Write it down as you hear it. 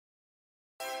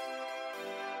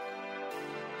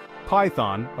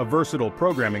Python, a versatile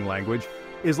programming language,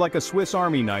 is like a Swiss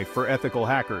Army knife for ethical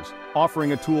hackers,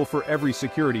 offering a tool for every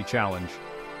security challenge.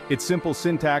 Its simple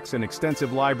syntax and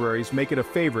extensive libraries make it a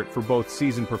favorite for both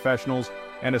seasoned professionals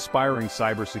and aspiring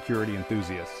cybersecurity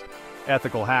enthusiasts.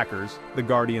 Ethical hackers, the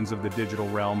guardians of the digital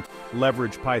realm,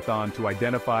 leverage Python to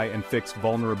identify and fix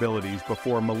vulnerabilities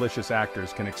before malicious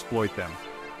actors can exploit them.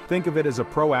 Think of it as a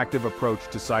proactive approach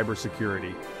to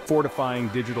cybersecurity, fortifying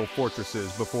digital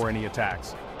fortresses before any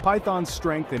attacks. Python's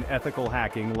strength in ethical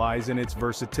hacking lies in its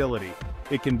versatility.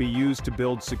 It can be used to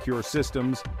build secure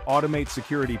systems, automate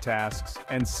security tasks,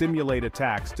 and simulate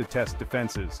attacks to test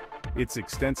defenses. Its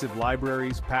extensive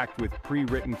libraries, packed with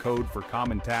pre-written code for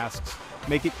common tasks,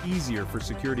 make it easier for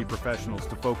security professionals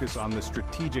to focus on the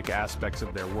strategic aspects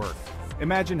of their work.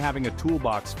 Imagine having a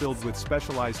toolbox filled with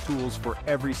specialized tools for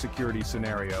every security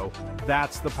scenario.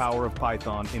 That's the power of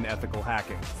Python in ethical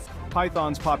hacking.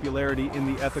 Python's popularity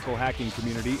in the ethical hacking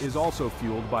community is also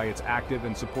fueled by its active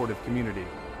and supportive community.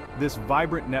 This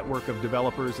vibrant network of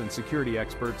developers and security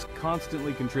experts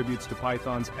constantly contributes to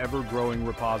Python's ever-growing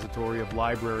repository of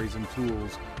libraries and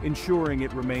tools, ensuring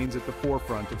it remains at the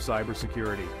forefront of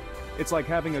cybersecurity. It's like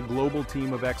having a global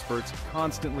team of experts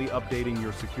constantly updating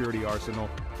your security arsenal,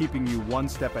 keeping you one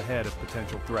step ahead of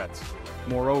potential threats.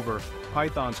 Moreover,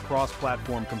 Python's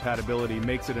cross-platform compatibility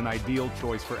makes it an ideal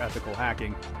choice for ethical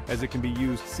hacking, as it can be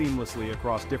used seamlessly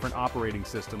across different operating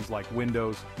systems like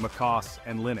Windows, macOS,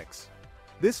 and Linux.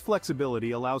 This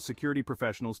flexibility allows security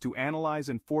professionals to analyze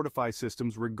and fortify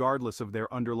systems regardless of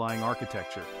their underlying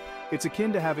architecture. It's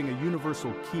akin to having a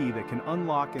universal key that can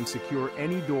unlock and secure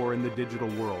any door in the digital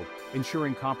world,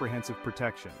 ensuring comprehensive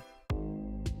protection.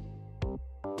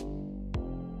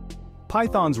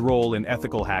 Python's role in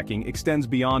ethical hacking extends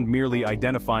beyond merely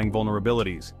identifying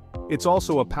vulnerabilities. It's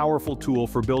also a powerful tool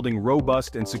for building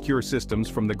robust and secure systems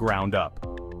from the ground up.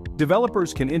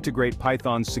 Developers can integrate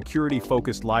Python's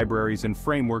security-focused libraries and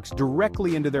frameworks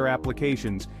directly into their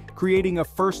applications, creating a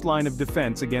first line of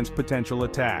defense against potential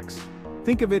attacks.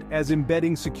 Think of it as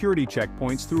embedding security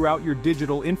checkpoints throughout your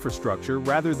digital infrastructure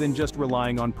rather than just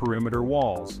relying on perimeter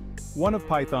walls. One of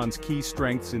Python's key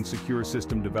strengths in secure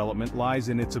system development lies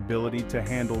in its ability to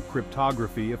handle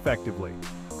cryptography effectively.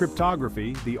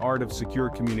 Cryptography, the art of secure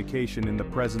communication in the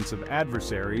presence of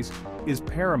adversaries, is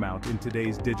paramount in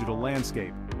today's digital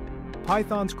landscape.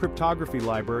 Python's cryptography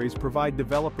libraries provide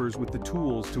developers with the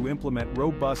tools to implement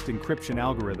robust encryption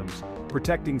algorithms,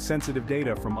 protecting sensitive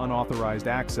data from unauthorized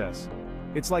access.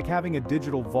 It's like having a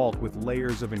digital vault with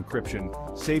layers of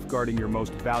encryption, safeguarding your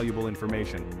most valuable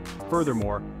information.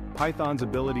 Furthermore, Python's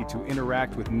ability to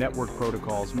interact with network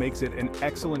protocols makes it an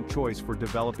excellent choice for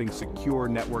developing secure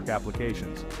network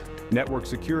applications. Network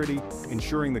security,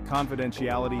 ensuring the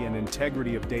confidentiality and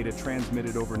integrity of data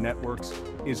transmitted over networks,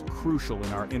 is crucial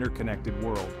in our interconnected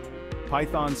world.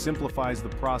 Python simplifies the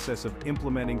process of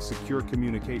implementing secure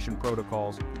communication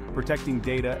protocols, protecting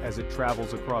data as it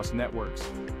travels across networks.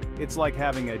 It's like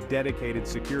having a dedicated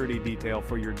security detail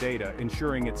for your data,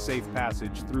 ensuring its safe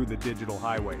passage through the digital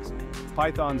highways.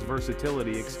 Python's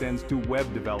versatility extends to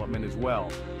web development as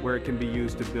well, where it can be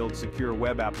used to build secure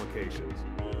web applications.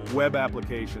 Web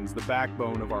applications, the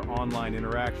backbone of our online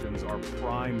interactions, are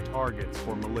prime targets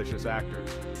for malicious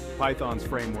actors. Python's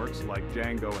frameworks, like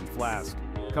Django and Flask,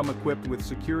 come equipped with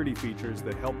security features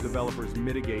that help developers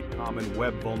mitigate common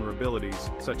web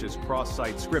vulnerabilities, such as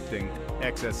cross-site scripting,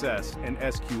 XSS, and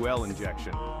SQL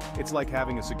injection. It's like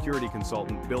having a security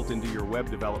consultant built into your web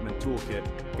development toolkit,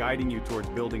 guiding you towards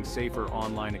building safer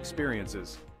online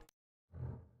experiences.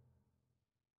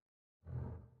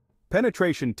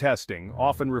 Penetration testing,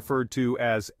 often referred to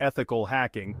as ethical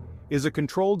hacking, is a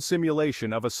controlled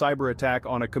simulation of a cyber attack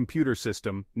on a computer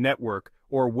system, network,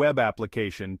 or web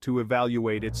application to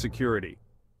evaluate its security.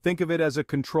 Think of it as a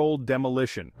controlled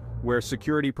demolition, where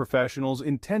security professionals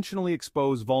intentionally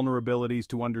expose vulnerabilities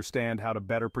to understand how to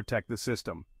better protect the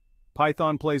system.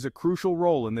 Python plays a crucial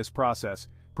role in this process,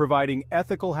 providing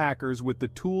ethical hackers with the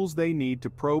tools they need to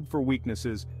probe for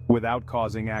weaknesses without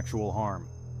causing actual harm.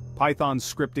 Python's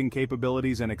scripting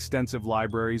capabilities and extensive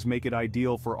libraries make it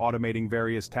ideal for automating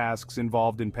various tasks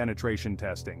involved in penetration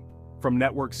testing. From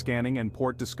network scanning and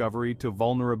port discovery to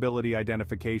vulnerability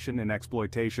identification and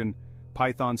exploitation,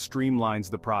 Python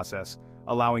streamlines the process,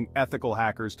 allowing ethical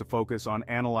hackers to focus on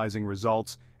analyzing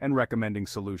results and recommending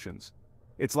solutions.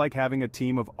 It's like having a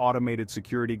team of automated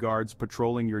security guards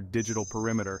patrolling your digital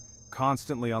perimeter,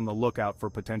 constantly on the lookout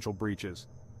for potential breaches.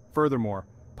 Furthermore,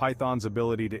 Python's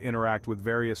ability to interact with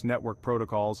various network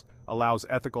protocols allows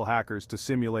ethical hackers to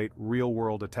simulate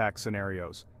real-world attack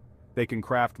scenarios. They can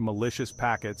craft malicious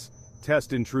packets,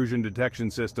 test intrusion detection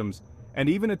systems, and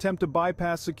even attempt to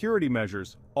bypass security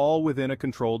measures, all within a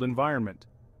controlled environment.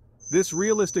 This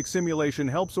realistic simulation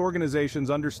helps organizations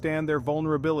understand their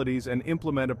vulnerabilities and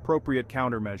implement appropriate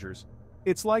countermeasures.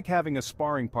 It's like having a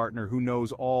sparring partner who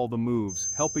knows all the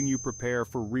moves, helping you prepare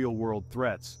for real-world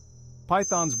threats.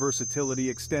 Python's versatility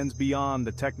extends beyond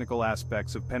the technical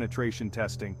aspects of penetration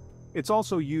testing. It's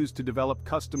also used to develop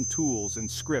custom tools and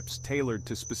scripts tailored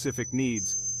to specific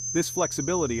needs. This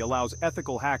flexibility allows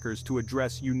ethical hackers to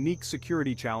address unique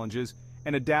security challenges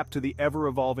and adapt to the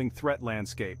ever-evolving threat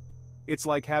landscape. It's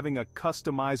like having a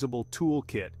customizable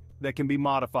toolkit that can be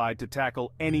modified to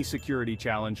tackle any security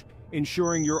challenge,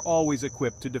 ensuring you're always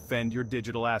equipped to defend your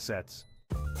digital assets.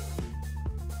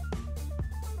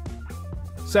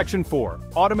 Section 4.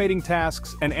 Automating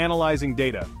tasks and analyzing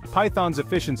data. Python's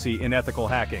efficiency in ethical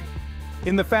hacking.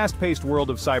 In the fast-paced world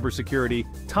of cybersecurity,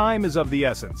 time is of the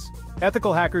essence.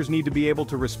 Ethical hackers need to be able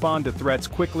to respond to threats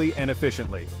quickly and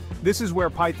efficiently. This is where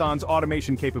Python's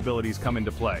automation capabilities come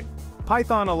into play.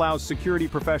 Python allows security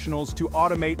professionals to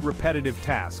automate repetitive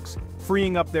tasks,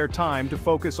 freeing up their time to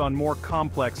focus on more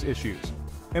complex issues.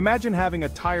 Imagine having a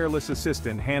tireless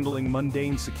assistant handling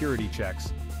mundane security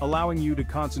checks, allowing you to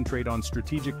concentrate on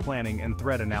strategic planning and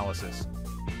threat analysis.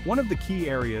 One of the key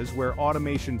areas where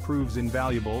automation proves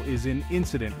invaluable is in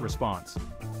incident response.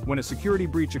 When a security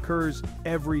breach occurs,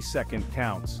 every second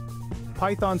counts.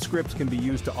 Python scripts can be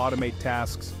used to automate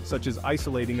tasks such as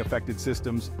isolating affected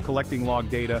systems, collecting log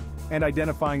data, and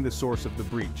identifying the source of the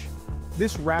breach.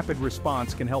 This rapid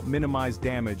response can help minimize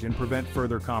damage and prevent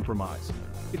further compromise.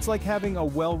 It's like having a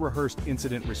well-rehearsed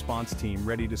incident response team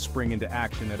ready to spring into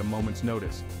action at a moment's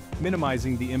notice,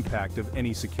 minimizing the impact of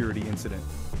any security incident.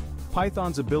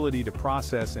 Python's ability to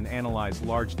process and analyze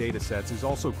large datasets is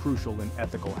also crucial in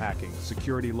ethical hacking.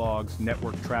 Security logs,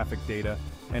 network traffic data,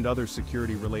 and other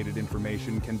security-related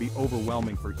information can be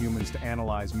overwhelming for humans to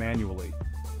analyze manually.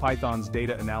 Python's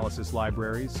data analysis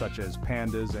libraries, such as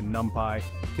Pandas and NumPy,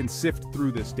 can sift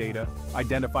through this data,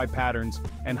 identify patterns,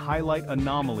 and highlight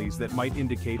anomalies that might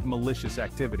indicate malicious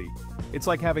activity. It's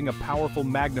like having a powerful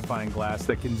magnifying glass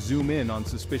that can zoom in on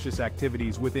suspicious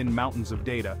activities within mountains of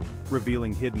data,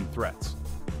 revealing hidden threats.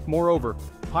 Moreover,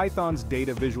 Python's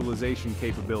data visualization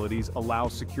capabilities allow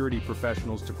security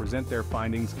professionals to present their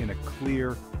findings in a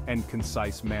clear and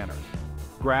concise manner.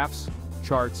 Graphs,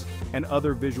 charts, and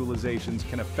other visualizations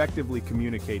can effectively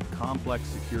communicate complex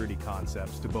security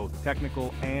concepts to both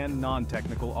technical and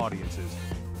non-technical audiences,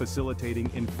 facilitating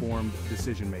informed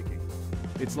decision-making.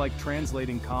 It's like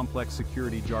translating complex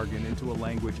security jargon into a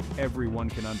language everyone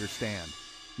can understand,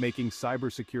 making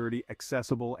cybersecurity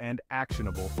accessible and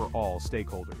actionable for all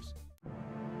stakeholders.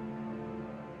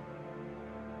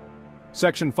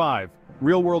 Section 5.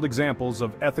 Real-world examples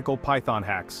of ethical Python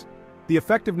hacks. The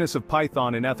effectiveness of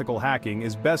Python in ethical hacking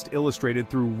is best illustrated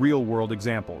through real-world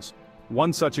examples.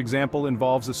 One such example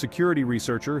involves a security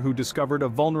researcher who discovered a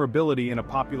vulnerability in a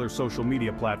popular social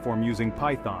media platform using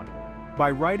Python.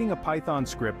 By writing a Python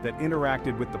script that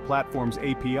interacted with the platform's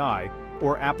API,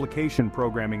 or application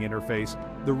programming interface,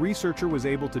 the researcher was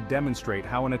able to demonstrate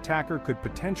how an attacker could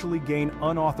potentially gain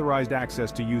unauthorized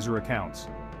access to user accounts.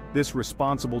 This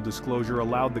responsible disclosure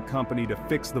allowed the company to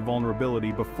fix the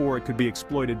vulnerability before it could be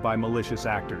exploited by malicious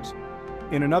actors.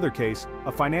 In another case,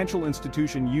 a financial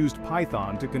institution used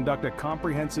Python to conduct a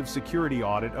comprehensive security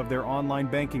audit of their online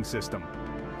banking system.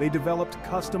 They developed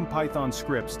custom Python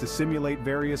scripts to simulate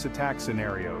various attack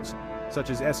scenarios, such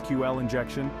as SQL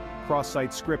injection,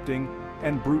 cross-site scripting,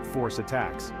 and brute force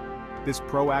attacks. This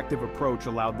proactive approach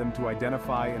allowed them to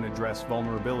identify and address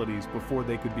vulnerabilities before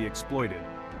they could be exploited,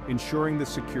 ensuring the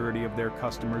security of their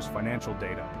customers' financial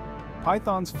data.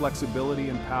 Python's flexibility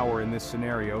and power in this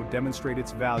scenario demonstrate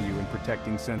its value in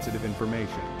protecting sensitive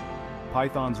information.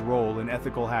 Python's role in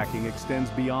ethical hacking extends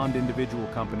beyond individual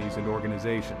companies and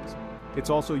organizations. It's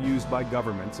also used by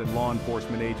governments and law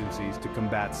enforcement agencies to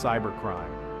combat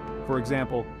cybercrime. For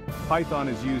example, Python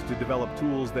is used to develop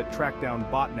tools that track down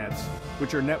botnets,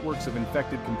 which are networks of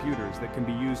infected computers that can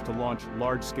be used to launch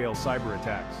large-scale cyber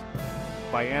attacks.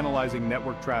 By analyzing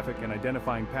network traffic and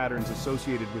identifying patterns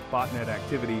associated with botnet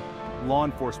activity, law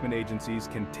enforcement agencies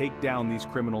can take down these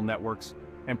criminal networks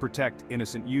and protect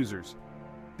innocent users.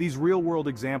 These real-world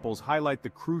examples highlight the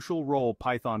crucial role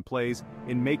Python plays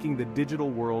in making the digital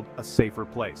world a safer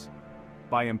place.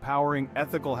 By empowering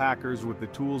ethical hackers with the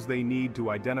tools they need to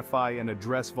identify and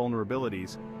address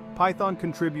vulnerabilities, Python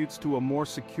contributes to a more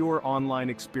secure online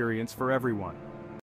experience for everyone.